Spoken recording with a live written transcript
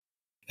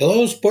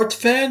Hello, sports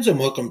fans, and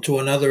welcome to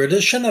another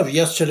edition of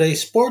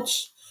Yesterday's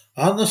Sports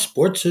on the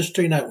Sports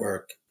History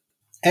Network.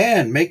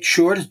 And make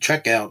sure to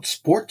check out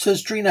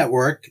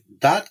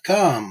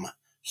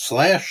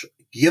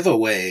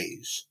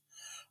sportshistorynetwork.com/giveaways.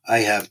 I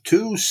have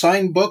 2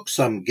 signed books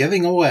I'm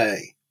giving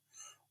away.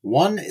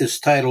 One is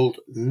titled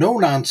No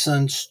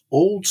Nonsense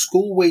Old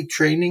School Weight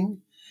Training,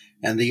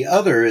 and the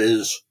other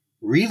is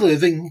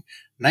Reliving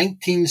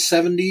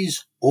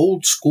 1970s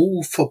Old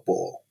School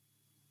Football.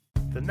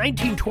 The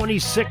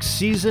 1926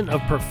 season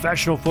of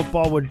professional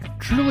football would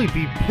truly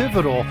be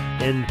pivotal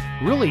and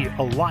really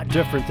a lot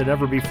different than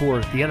ever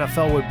before. The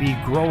NFL would be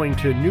growing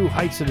to new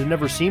heights it had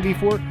never seen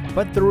before,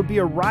 but there would be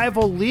a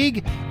rival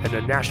league, and the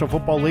National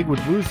Football League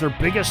would lose their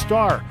biggest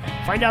star.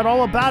 Find out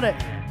all about it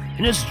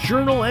in its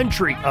journal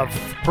entry of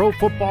Pro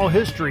Football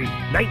History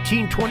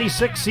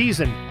 1926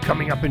 season,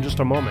 coming up in just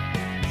a moment.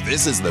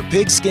 This is the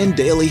Pigskin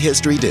Daily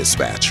History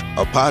Dispatch,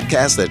 a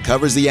podcast that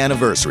covers the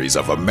anniversaries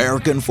of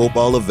American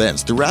football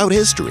events throughout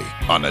history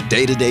on a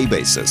day-to-day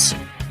basis.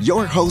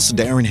 Your host,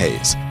 Darren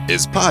Hayes,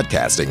 is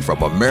podcasting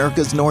from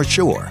America's North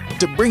Shore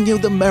to bring you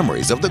the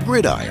memories of the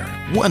gridiron,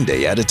 one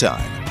day at a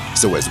time.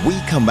 So as we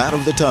come out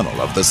of the tunnel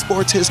of the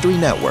Sports History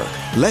Network,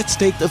 let's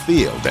take the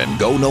field and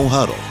go no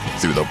huddle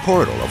through the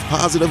portal of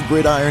positive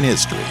gridiron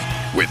history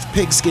with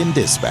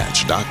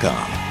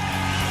pigskindispatch.com.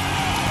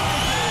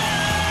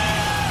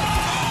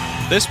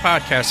 This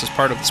podcast is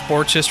part of the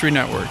Sports History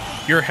Network,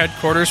 your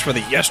headquarters for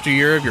the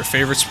yesteryear of your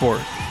favorite sport.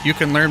 You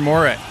can learn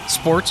more at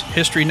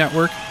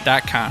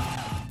sportshistorynetwork.com.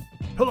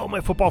 Hello,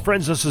 my football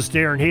friends. This is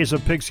Darren Hayes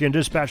of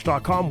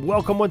pigskindispatch.com.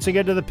 Welcome once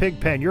again to the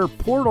Pig Pen, your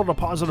portal to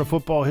positive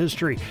football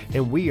history,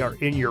 and we are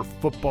in your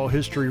football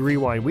history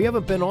rewind. We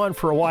haven't been on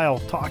for a while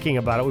talking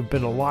about it. We've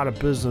been a lot of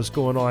business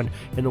going on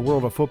in the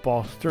world of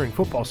football during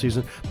football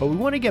season, but we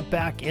want to get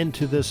back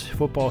into this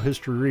football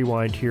history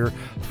rewind here,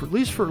 at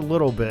least for a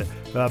little bit,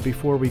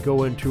 before we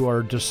go into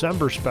our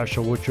December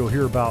special, which you'll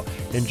hear about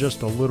in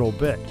just a little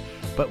bit.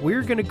 But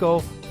we're going to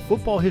go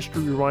Football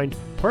History Rewind,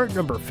 part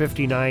number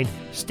 59,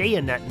 stay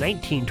in that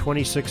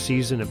 1926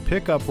 season and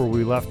pick up where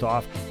we left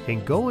off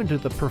and go into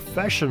the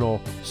professional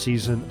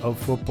season of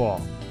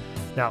football.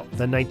 Now,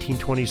 the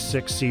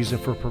 1926 season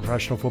for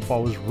professional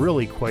football was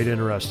really quite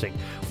interesting,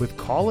 with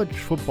college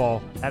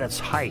football at its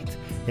height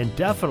and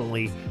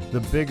definitely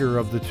the bigger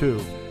of the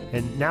two.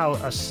 And now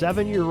a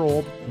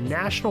 7-year-old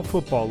National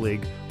Football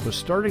League was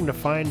starting to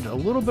find a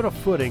little bit of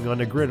footing on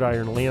the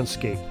gridiron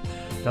landscape.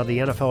 Now, the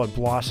NFL had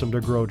blossomed to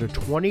grow to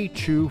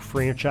 22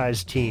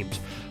 franchise teams,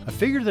 a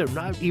figure that would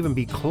not even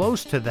be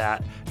close to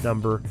that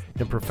number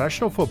in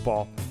professional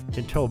football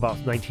until about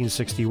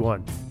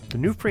 1961. The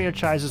new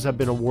franchises have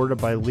been awarded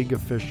by league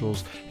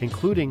officials,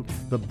 including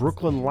the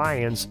Brooklyn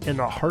Lions and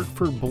the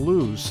Hartford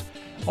Blues,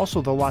 also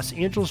the Los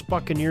Angeles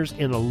Buccaneers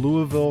and the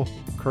Louisville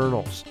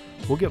Colonels.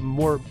 We'll get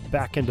more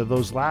back into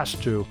those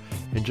last two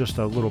in just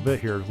a little bit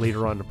here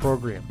later on in the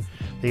program.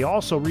 They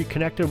also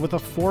reconnected with a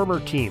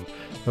former team,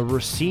 the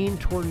Racine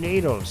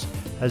Tornadoes,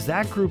 as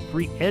that group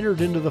re-entered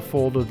into the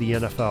fold of the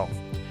NFL.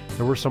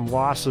 There were some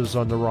losses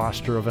on the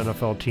roster of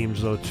NFL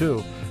teams, though,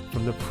 too,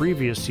 from the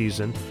previous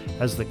season,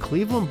 as the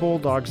Cleveland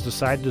Bulldogs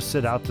decided to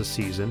sit out the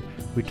season.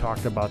 We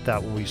talked about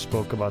that when we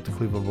spoke about the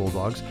Cleveland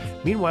Bulldogs.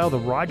 Meanwhile, the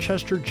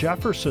Rochester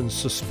Jeffersons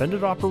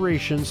suspended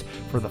operations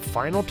for the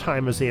final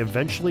time as they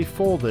eventually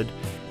folded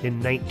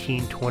in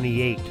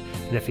 1928.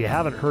 And if you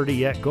haven't heard it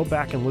yet, go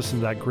back and listen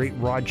to that great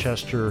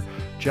Rochester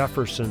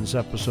Jeffersons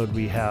episode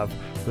we have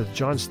with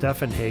John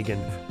Steffenhagen,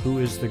 who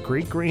is the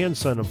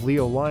great-grandson of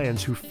Leo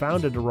Lyons, who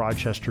founded the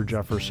Rochester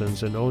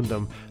Jeffersons and owned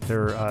them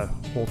their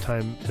whole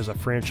time as a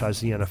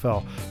franchise in the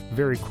NFL.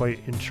 Very quite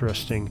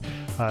interesting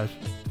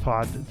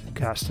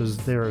podcast is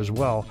there as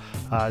well.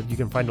 You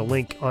can find a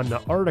link on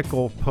the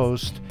article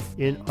post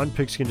on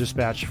Pigskin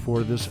Dispatch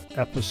for this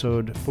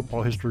episode,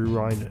 Football History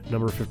Rewind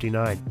number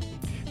 59.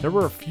 There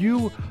were a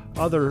few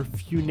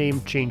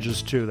name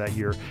changes too that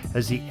year,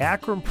 as the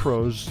Akron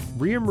Pros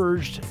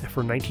reemerged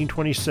for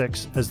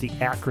 1926 as the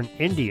Akron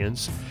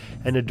Indians,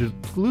 and the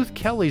Duluth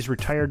Kellys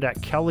retired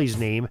that Kellys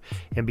name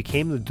and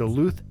became the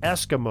Duluth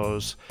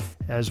Eskimos,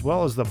 as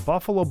well as the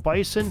Buffalo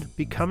Bison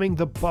becoming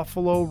the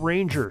Buffalo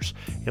Rangers.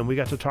 And we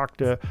got to talk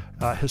to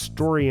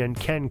historian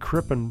Ken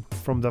Crippen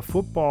from the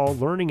Football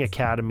Learning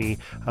Academy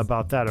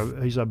about that.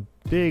 He's a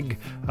big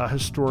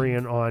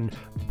historian on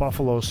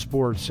Buffalo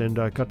sports, and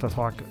got to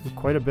talk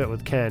quite a bit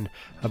with Ken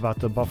about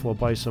the Buffalo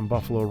Bison,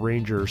 Buffalo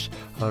Rangers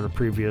on a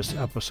previous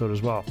episode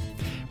as well.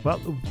 Well,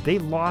 they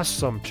lost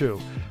some too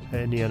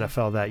in the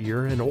NFL that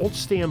year. An old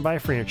standby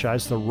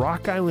franchise, the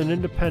Rock Island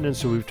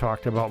Independents, who we've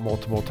talked about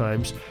multiple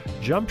times,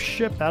 jumped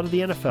ship out of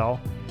the NFL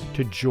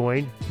to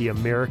join the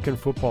American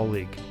Football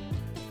League.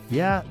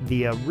 Yeah,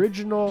 the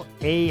original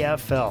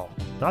AFL,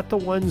 not the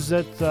ones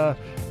that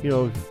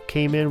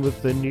came in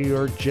with the New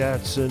York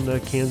Jets and the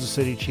Kansas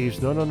City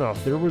Chiefs. No.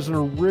 There was an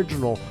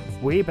original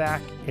way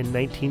back in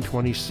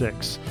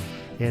 1926,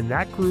 and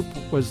that group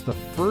was the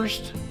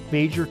first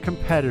major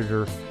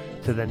competitor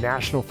to the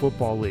National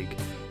Football League.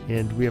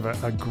 And we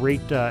have a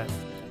great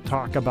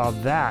talk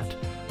about that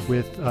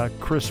with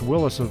Chris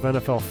Willis of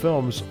NFL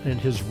Films and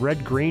his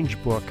Red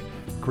Grange book.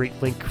 Great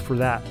link for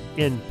that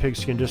in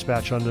Pigskin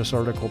Dispatch on this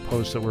article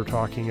post that we're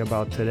talking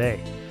about today.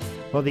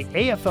 Well, the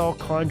AFL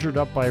conjured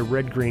up by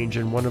Red Grange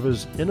and one of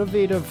his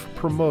innovative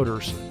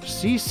promoters,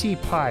 C.C.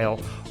 Pyle,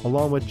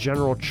 along with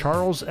General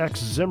Charles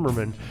X.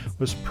 Zimmerman,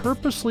 was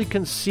purposely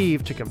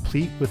conceived to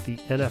compete with the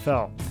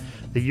NFL.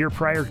 The year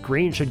prior,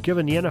 Grange had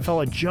given the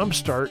NFL a jump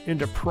start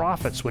into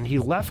profits when he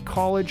left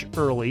college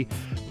early,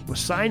 was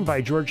signed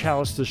by George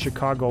Halas to the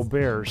Chicago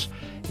Bears,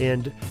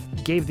 and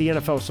gave the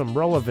NFL some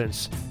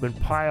relevance when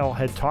Pyle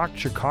had talked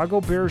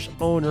Chicago Bears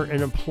owner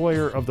and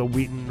employer of the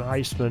Wheaton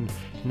Iceman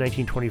in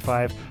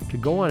 1925 to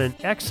go on an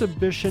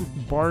exhibition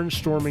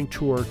barnstorming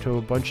tour to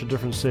a bunch of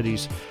different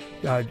cities.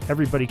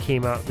 Everybody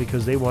came out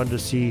because they wanted to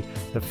see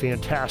the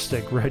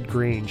fantastic Red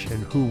Grange,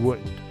 and who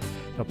wouldn't?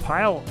 Now,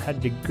 Pyle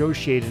had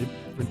negotiated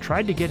and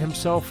tried to get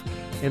himself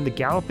and the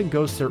Galloping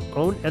Ghosts their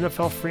own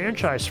NFL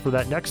franchise for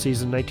that next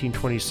season,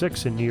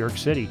 1926, in New York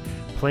City,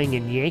 playing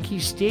in Yankee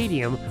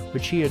Stadium,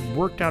 which he had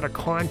worked out a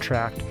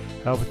contract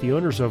with the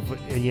owners of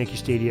Yankee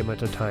Stadium at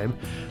the time.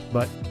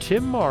 But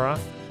Tim Mara,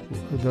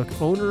 the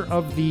owner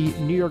of the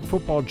New York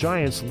Football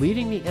Giants,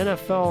 leading the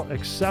NFL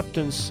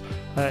acceptance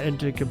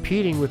into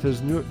competing with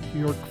his New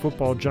York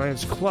Football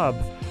Giants club,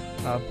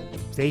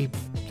 they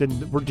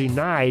then were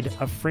denied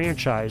a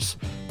franchise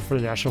for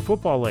the National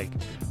Football League.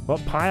 Well,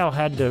 Pyle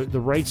had the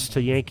rights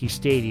to Yankee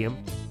Stadium.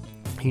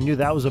 He knew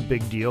that was a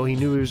big deal. He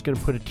knew he was going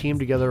to put a team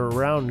together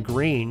around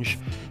Grange,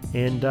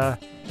 and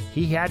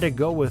he had to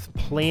go with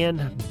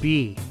Plan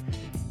B.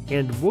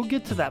 And we'll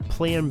get to that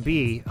Plan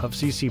B of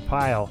C.C.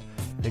 Pyle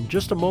in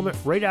just a moment,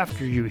 right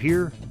after you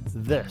hear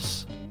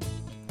this.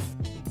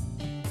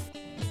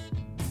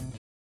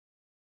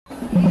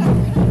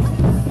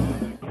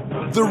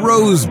 The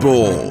Rose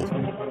Bowl.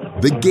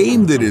 The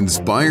game that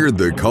inspired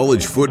the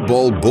college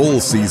football bowl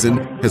season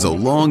has a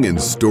long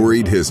and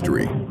storied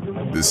history.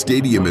 The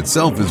stadium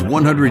itself is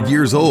 100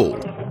 years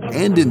old,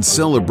 and in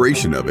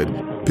celebration of it,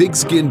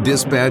 Pigskin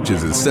Dispatch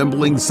is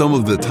assembling some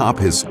of the top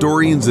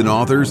historians and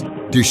authors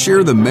to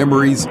share the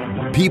memories,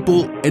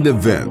 people, and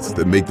events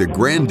that make the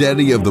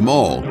granddaddy of them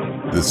all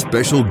the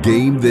special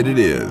game that it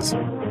is.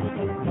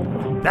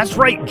 That's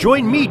right.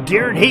 Join me,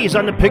 Darren Hayes,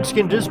 on the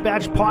Pigskin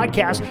Dispatch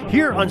podcast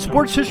here on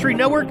Sports History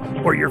Network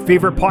or your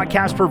favorite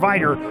podcast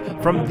provider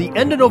from the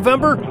end of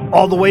November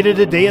all the way to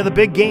the day of the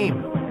big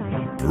game.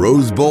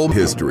 Rose Bowl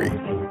history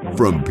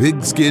from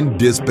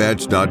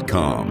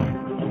pigskindispatch.com.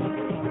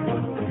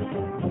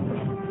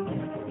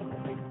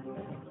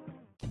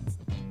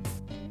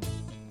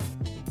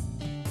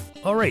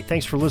 All right,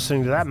 thanks for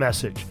listening to that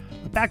message.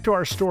 Back to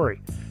our story.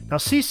 Now,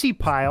 C.C.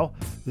 Pyle,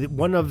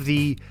 one of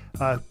the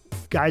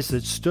guys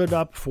that stood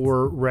up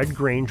for Red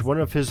Grange, one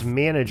of his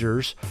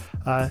managers,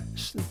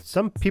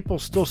 some people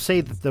still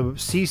say that the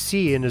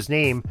CC in his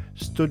name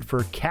stood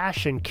for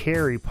Cash and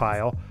Carry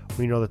Pyle.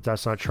 We know that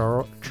that's not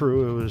true.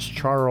 It was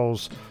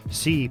Charles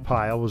C.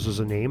 Pyle was his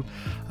name.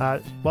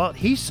 Well,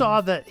 he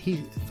saw that he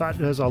thought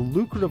it was a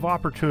lucrative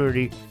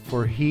opportunity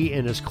for he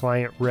and his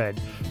client Red.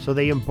 So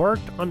they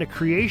embarked on the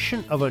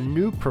creation of a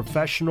new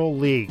professional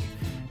league.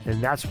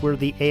 And that's where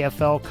the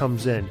AFL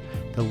comes in,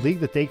 the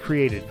league that they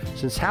created,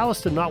 since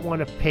Halas did not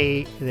want to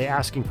pay the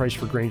asking price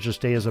for Grange to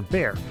stay as a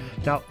Bear.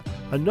 Now,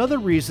 another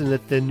reason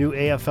that the new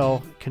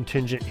AFL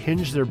contingent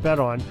hinged their bet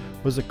on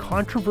was the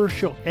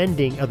controversial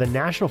ending of the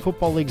National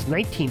Football League's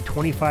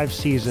 1925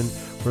 season,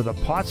 where the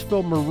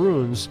Pottsville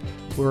Maroons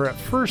were at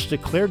first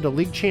declared the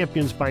league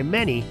champions by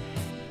many,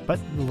 but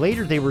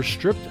later they were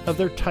stripped of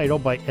their title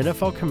by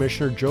NFL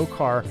Commissioner Joe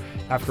Carr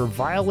after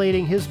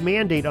violating his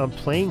mandate on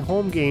playing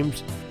home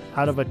games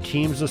out of a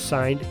team's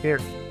assigned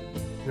area.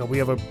 You know, we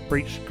have a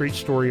great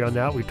story on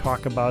that. We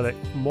talk about it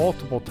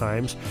multiple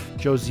times.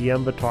 Joe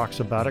Ziemba talks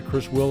about it.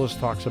 Chris Willis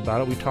talks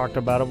about it. We talked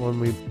about it when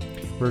we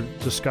were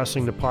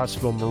discussing the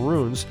Pottsville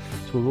Maroons,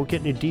 so we won't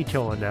get into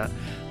detail on that.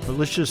 But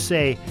let's just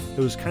say it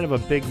was kind of a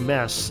big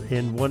mess,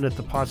 and one that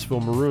the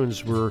Pottsville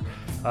Maroons were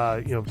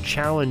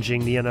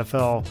challenging the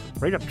NFL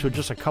right up to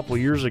just a couple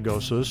years ago.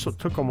 So this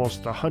took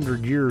almost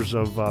 100 years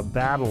of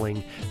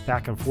battling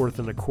back and forth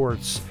in the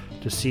courts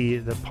to see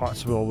that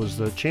Pottsville was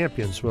the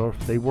champions. Well,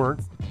 they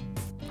weren't.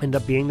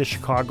 Ended up being the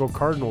Chicago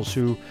Cardinals,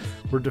 who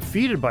were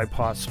defeated by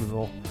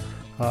Pottsville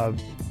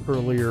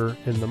earlier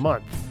in the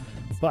month.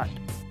 But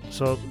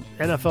so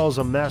NFL's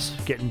a mess,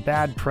 getting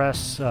bad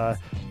press.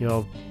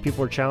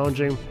 People are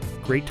challenging.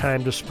 Great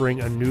time to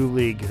spring a new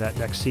league that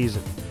next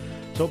season.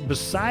 So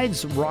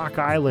besides Rock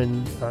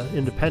Island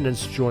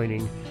Independence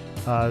joining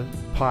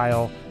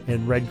Pyle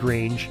and Red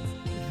Grange,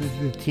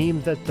 the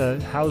team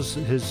that housed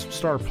his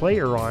star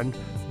player on,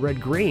 Red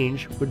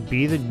Grange, would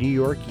be the New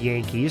York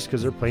Yankees,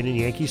 because they're playing in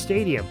Yankee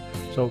Stadium.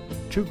 So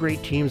two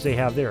great teams they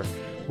have there.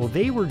 Well,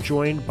 they were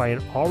joined by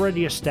an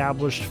already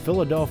established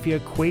Philadelphia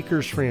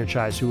Quakers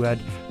franchise, who had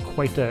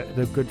quite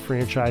the good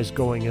franchise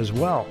going as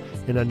well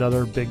in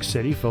another big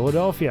city,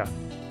 Philadelphia.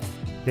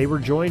 They were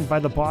joined by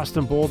the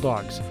Boston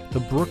Bulldogs, the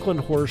Brooklyn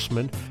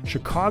Horsemen,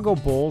 Chicago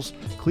Bulls,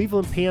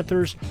 Cleveland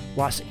Panthers,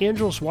 Los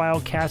Angeles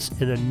Wildcats,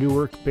 and the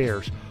Newark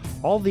Bears.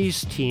 All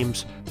these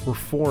teams were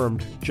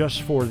formed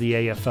just for the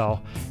AFL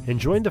and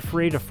joined the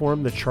fray to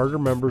form the charter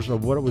members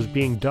of what was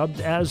being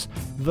dubbed as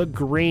the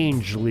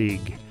Grange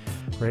League,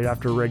 right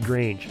after Red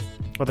Grange.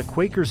 Well, the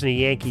Quakers and the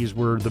Yankees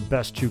were the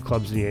best two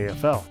clubs in the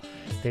AFL.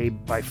 They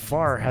by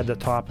far had the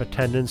top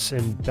attendance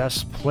and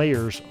best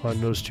players on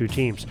those two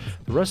teams.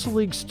 The rest of the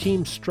league's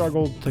teams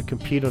struggled to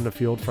compete on the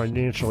field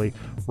financially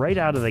right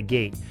out of the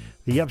gate.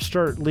 The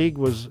upstart league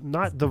was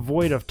not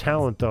devoid of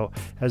talent, though,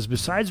 as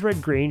besides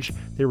Red Grange,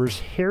 there was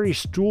Harry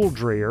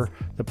Stuhldreher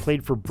that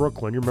played for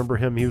Brooklyn. You remember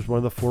him? He was one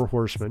of the Four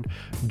Horsemen.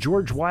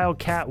 George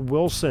Wildcat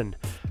Wilson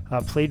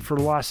played for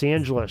Los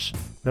Angeles.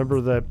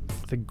 Remember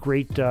the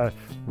great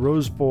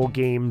Rose Bowl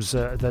games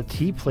that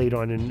he played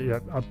on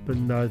up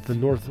in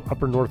the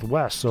upper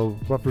Northwest. So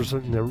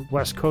representing the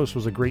West Coast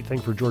was a great thing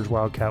for George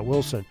Wildcat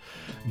Wilson.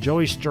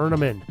 Joey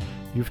Sterneman.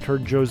 You've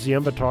heard Joe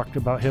Ziemba talk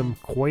about him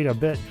quite a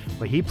bit,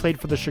 but he played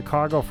for the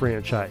Chicago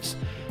franchise.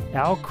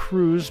 Al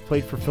Cruz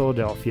played for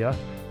Philadelphia.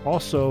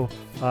 Also,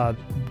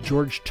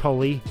 George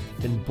Tully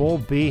and Bull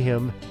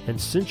Behem and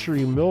Century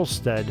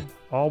Milstead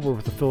all were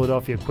with the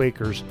Philadelphia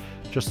Quakers.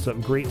 Just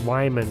some great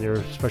linemen there,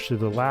 especially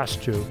the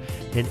last two.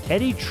 And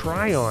Eddie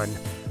Tryon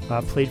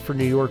played for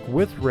New York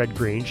with Red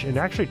Grange, and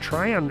actually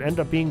Tryon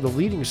ended up being the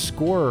leading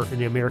scorer in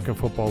the American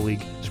Football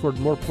League. Scored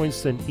more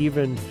points than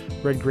even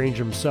Red Grange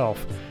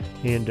himself.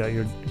 And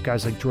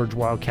guys like George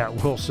Wildcat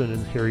Wilson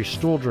and Harry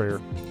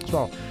Stuhldreher as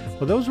well.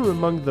 Well, those were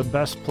among the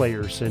best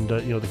players and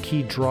the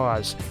key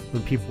draws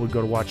when people would go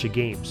to watch the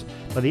games.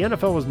 But the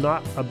NFL was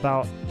not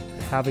about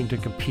having to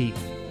compete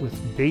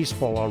with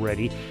baseball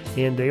already,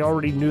 and they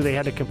already knew they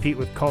had to compete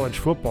with college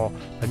football,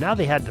 but now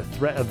they had the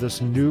threat of this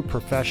new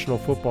professional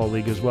football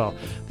league as well.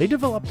 They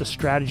developed a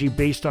strategy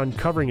based on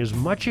covering as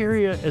much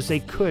area as they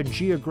could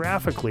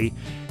geographically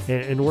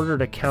in order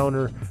to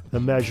counter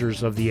the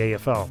measures of the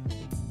AFL.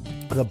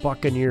 The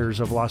Buccaneers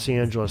of Los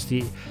Angeles,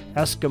 the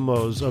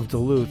Eskimos of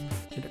Duluth,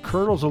 the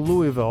Colonels of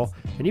Louisville,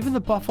 and even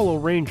the Buffalo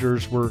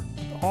Rangers were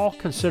all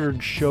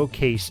considered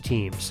showcase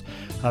teams.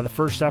 The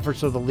first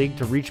efforts of the league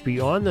to reach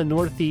beyond the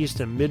Northeast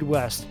and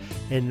Midwest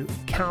and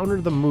counter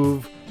the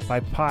move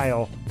by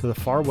Pyle to the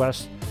far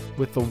west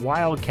with the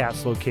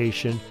Wildcats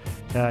location.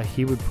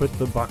 He would put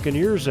the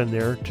Buccaneers in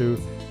there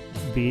to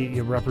be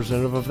a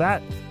representative of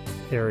that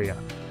area.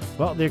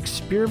 Well, the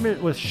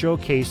experiment with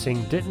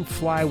showcasing didn't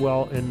fly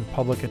well in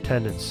public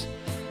attendance.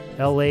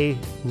 LA,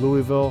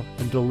 Louisville,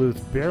 and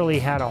Duluth barely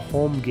had a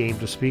home game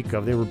to speak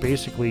of. They were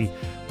basically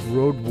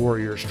road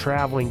warriors,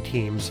 traveling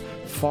teams,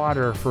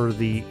 fodder for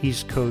the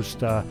East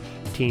Coast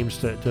teams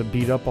to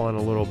beat up on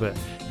a little bit.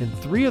 And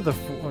three of the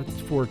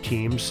four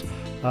teams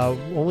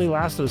only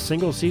lasted a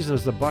single season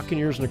as the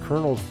Buccaneers and the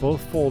Colonels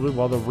both folded,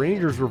 while the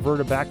Rangers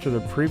reverted back to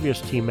their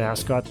previous team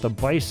mascot, the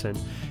Bison.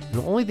 And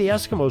only the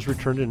Eskimos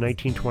returned in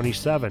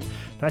 1927. And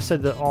I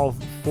said that all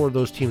four of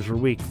those teams were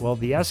weak. Well,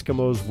 the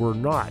Eskimos were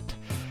not.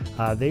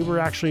 They were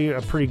actually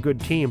a pretty good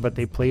team, but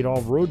they played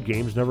all road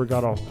games, never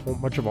got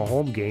much of a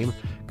home game.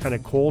 Kind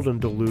of cold in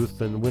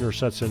Duluth, and the winter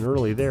sets in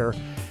early there.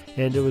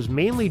 And it was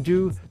mainly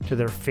due to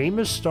their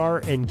famous star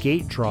and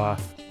gate draw,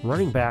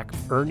 running back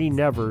Ernie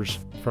Nevers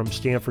from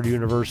Stanford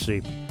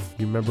University.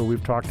 You remember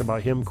we've talked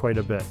about him quite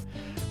a bit.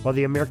 While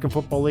the American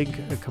Football League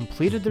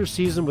completed their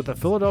season with the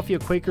Philadelphia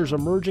Quakers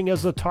emerging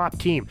as the top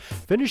team,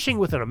 finishing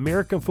with an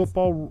American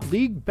Football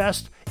League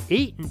best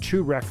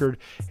 8-2 record,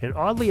 and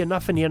oddly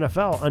enough in the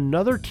NFL,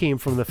 another team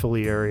from the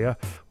Philly area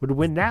would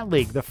win that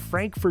league. The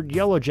Frankfurt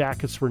Yellow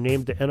Jackets were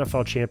named the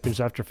NFL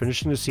champions after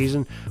finishing the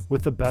season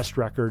with the best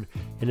record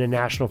in the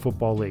National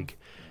Football League.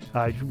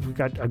 We've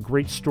got a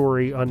great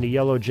story on the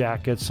Yellow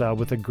Jackets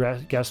with a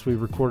guest we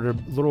recorded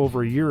a little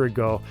over a year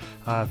ago.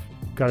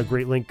 Got a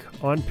great link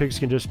on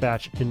Pigskin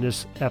Dispatch in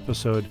this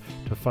episode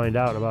to find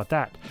out about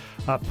that.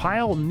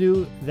 Pyle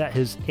knew that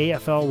his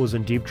AFL was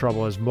in deep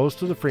trouble, as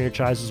most of the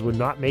franchises would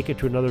not make it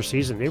to another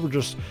season. They were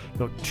just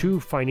too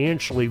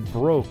financially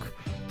broke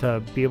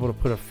to be able to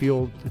put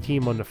a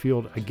team on the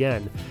field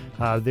again.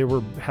 They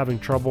were having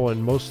trouble,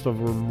 and most of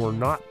them were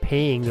not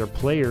paying their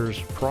players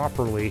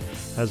properly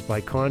as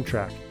by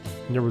contract.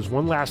 And there was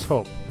one last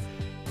hope.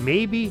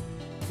 Maybe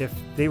if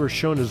they were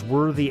shown as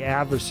worthy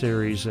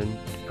adversaries and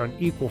on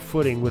equal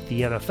footing with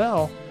the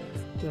NFL,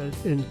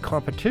 in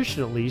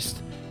competition at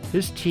least,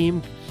 his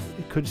team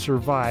could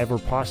survive or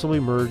possibly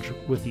merge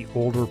with the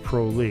older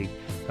pro league.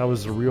 That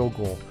was the real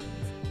goal.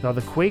 Now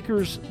the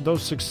Quakers, though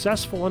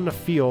successful on the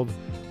field,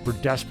 were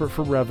desperate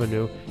for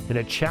revenue and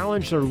had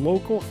challenged their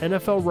local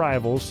NFL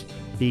rivals,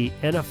 the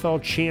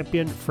NFL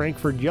champion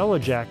Frankfurt Yellow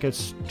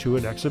Jackets, to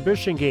an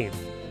exhibition game.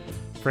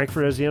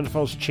 Frankfurt, as the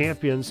NFL's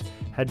champions,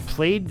 had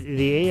played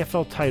the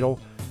AFL title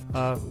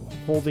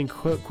holding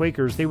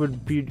Quakers. They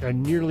would be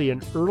nearly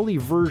an early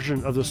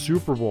version of the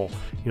Super Bowl,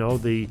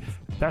 the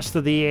best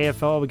of the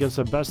AFL against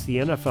the best of the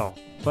NFL.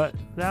 But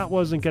that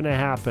wasn't going to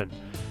happen.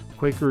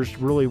 Quakers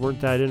really weren't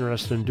that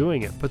interested in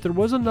doing it. But there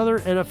was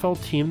another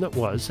NFL team that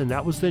was, and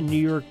that was the New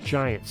York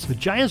Giants. The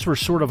Giants were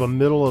sort of a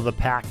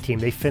middle-of-the-pack team.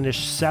 They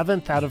finished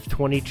 7th out of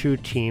 22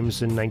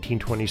 teams in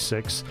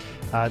 1926.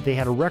 They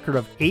had a record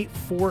of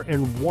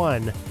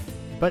 8-4-1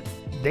 but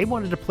they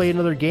wanted to play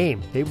another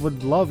game. They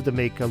would love to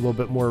make a little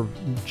bit more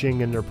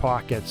jing in their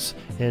pockets,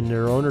 and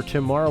their owner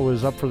Tim Morrow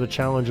was up for the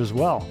challenge as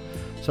well.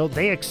 So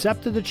they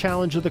accepted the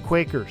challenge of the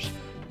Quakers,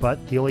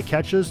 but the only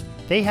catch is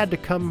they had to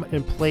come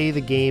and play the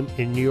game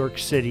in New York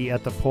City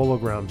at the Polo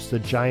Grounds, the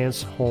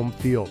Giants' home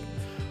field.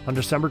 On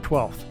December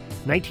 12th,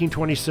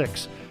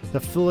 1926, the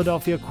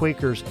Philadelphia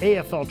Quakers,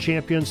 AFL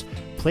champions,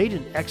 played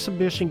an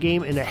exhibition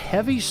game in a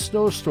heavy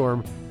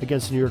snowstorm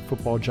against the New York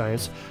Football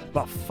Giants.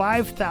 About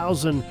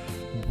 5,000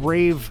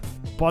 brave,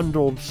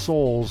 bundled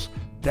souls,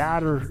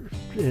 battered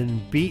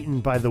and beaten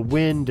by the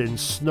wind and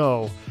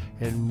snow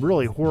and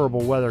really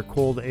horrible weather,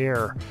 cold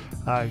air,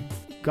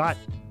 got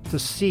to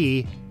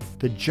see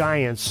the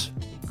Giants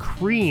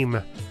cream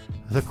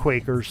the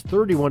Quakers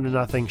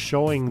 31-0,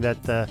 showing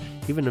that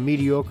even a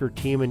mediocre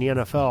team in the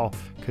NFL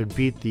could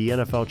beat the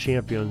NFL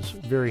champions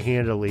very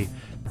handily.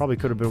 Probably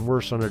could have been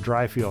worse on a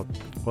dry field.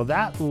 Well,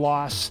 that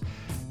loss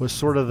was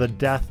sort of the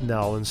death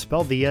knell and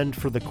spelled the end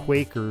for the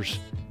Quakers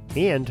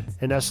and,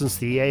 in essence,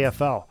 the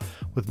AFL.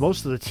 With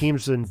most of the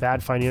teams in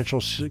bad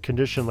financial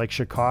condition like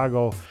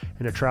Chicago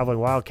and the Traveling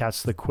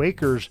Wildcats, the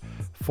Quakers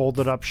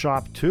folded up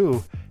shop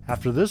too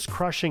after this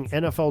crushing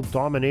NFL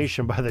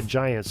domination by the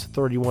Giants,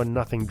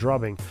 31-0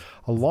 drubbing,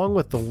 along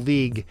with the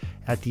league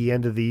at the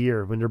end of the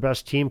year. When their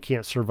best team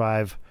can't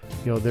survive,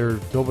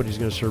 nobody's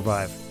going to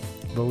survive.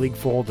 The league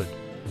folded.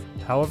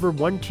 However,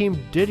 one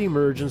team did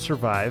emerge and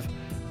survive,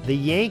 the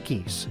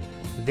Yankees.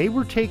 They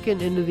were taken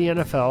into the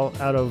NFL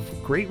out of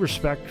great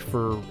respect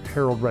for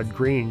Harold Red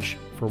Grange,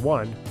 for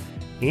one,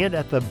 and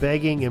at the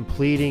begging and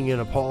pleading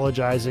and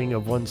apologizing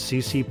of one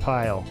C.C.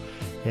 Pyle.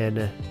 And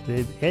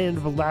it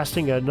ended up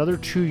lasting another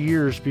 2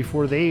 years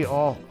before they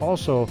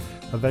also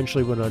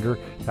eventually went under.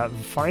 That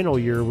final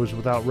year was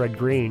without Red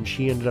Grange.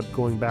 He ended up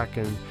going back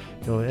and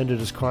ended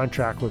his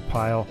contract with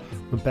Pyle,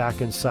 went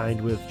back and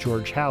signed with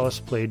George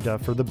Halas, played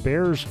for the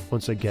Bears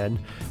once again.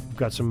 We've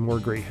got some more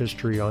great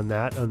history on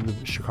that, on the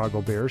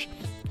Chicago Bears.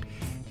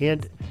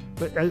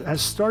 But it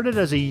started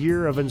as a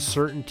year of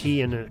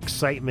uncertainty and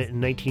excitement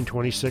in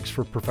 1926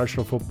 for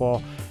professional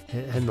football,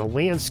 and the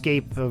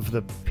landscape of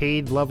the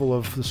paid level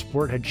of the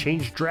sport had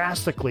changed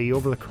drastically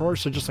over the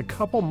course of just a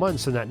couple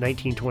months in that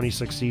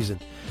 1926 season.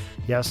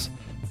 Yes,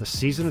 the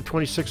season of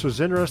 26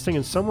 was interesting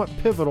and somewhat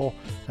pivotal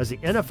as the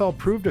NFL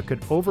proved it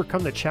could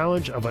overcome the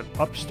challenge of an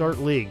upstart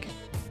league.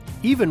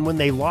 Even when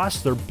they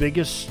lost their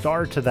biggest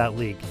star to that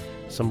league,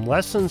 some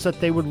lessons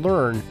that they would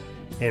learn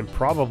and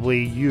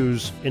probably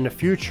use in the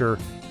future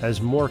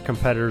as more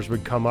competitors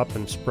would come up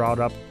and sprout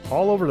up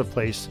all over the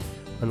place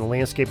on the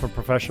landscape of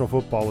professional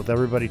football, with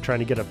everybody trying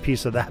to get a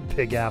piece of that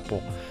big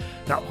apple.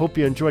 Now, hope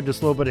you enjoyed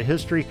this little bit of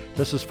history.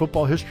 This is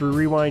Football History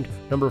Rewind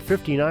number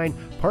 59.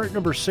 Part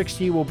number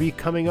 60 will be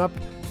coming up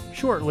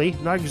shortly.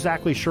 Not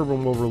exactly sure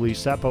when we'll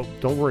release that, but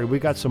don't worry, we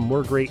got some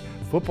more great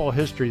football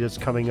history that's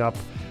coming up.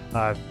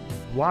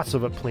 Lots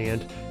of it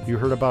planned. You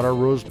heard about our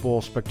Rose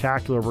Bowl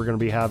spectacular we're going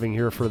to be having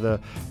here for the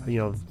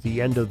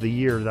end of the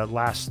year, that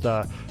last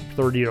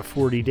 30 to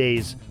 40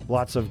 days.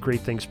 Lots of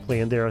great things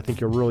planned there. I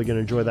think you're really going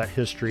to enjoy that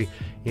history.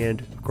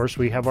 And of course,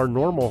 we have our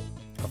normal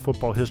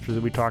football history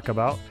that we talk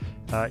about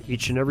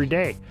each and every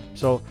day.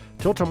 So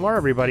till tomorrow,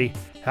 everybody,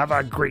 have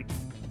a great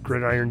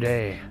gridiron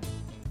day.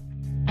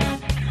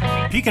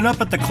 Peeking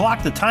up at the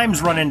clock, the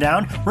time's running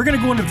down. We're going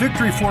to go into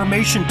victory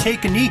formation,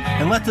 take a knee,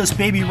 and let this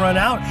baby run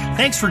out.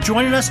 Thanks for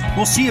joining us.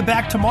 We'll see you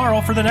back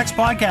tomorrow for the next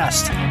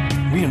podcast.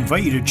 We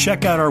invite you to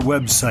check out our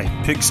website,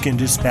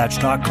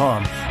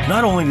 pigskinddispatch.com,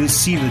 not only to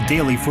see the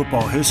daily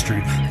football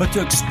history, but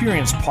to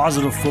experience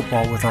positive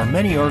football with our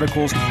many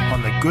articles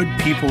on the good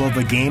people of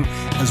the game,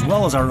 as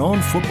well as our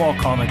own football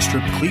comic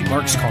strip, Cleat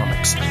Marks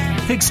Comics.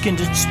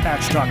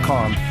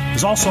 Pigskinddispatch.com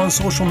is also on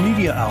social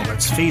media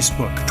outlets,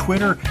 Facebook,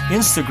 Twitter,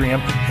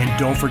 Instagram, and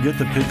don't forget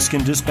the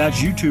Pigskin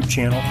Dispatch YouTube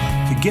channel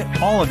to get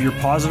all of your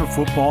positive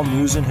football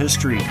news and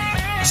history.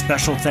 A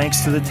special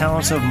thanks to the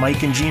talents of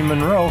Mike and Gene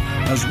Monroe,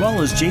 as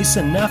well as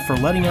Jason Neff for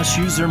letting us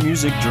use their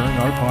music during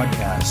our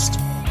podcast.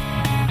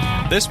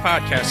 This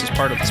podcast is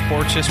part of the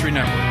Sports History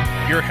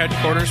Network, your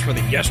headquarters for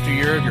the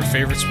yesteryear of your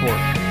favorite sport.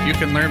 You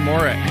can learn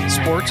more at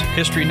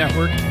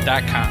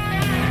sportshistorynetwork.com.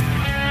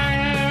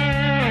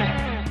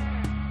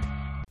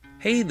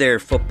 Hey there,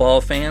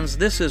 football fans.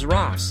 This is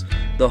Ross,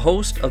 the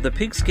host of the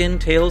Pigskin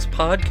Tales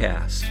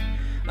podcast.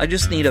 I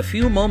just need a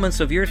few moments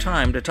of your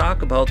time to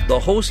talk about the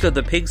host of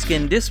the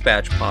Pigskin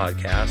Dispatch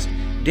podcast,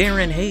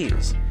 Darren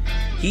Hayes.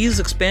 He's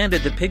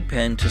expanded the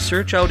Pigpen to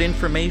search out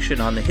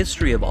information on the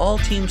history of all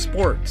team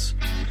sports.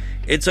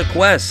 It's a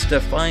quest to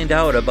find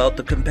out about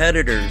the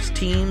competitors,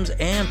 teams,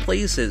 and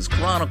places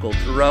chronicled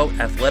throughout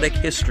athletic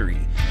history,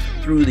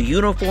 through the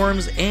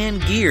uniforms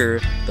and gear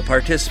the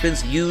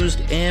participants used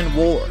and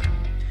wore.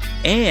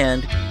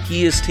 And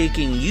he is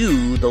taking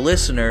you, the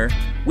listener,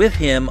 with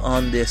him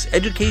on this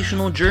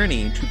educational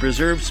journey to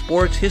preserve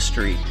sports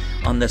history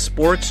on the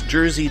Sports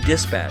Jersey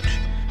Dispatch,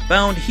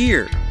 found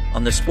here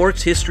on the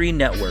Sports History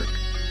Network.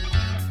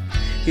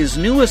 His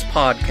newest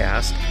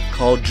podcast,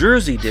 called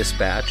Jersey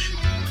Dispatch,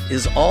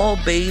 is all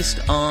based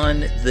on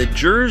the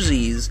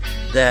jerseys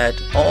that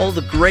all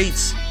the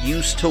greats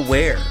used to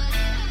wear.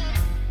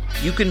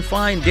 You can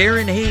find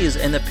Darren Hayes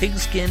and the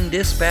Pigskin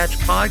Dispatch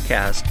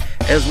podcast,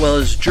 as well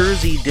as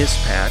Jersey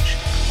Dispatch,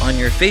 on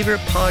your favorite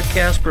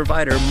podcast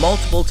provider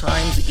multiple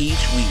times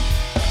each week.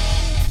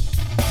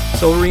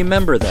 So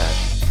remember that,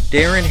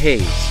 Darren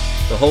Hayes,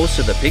 the host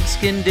of the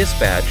Pigskin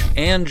Dispatch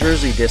and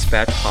Jersey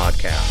Dispatch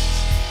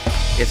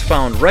podcasts. It's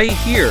found right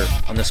here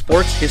on the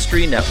Sports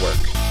History Network.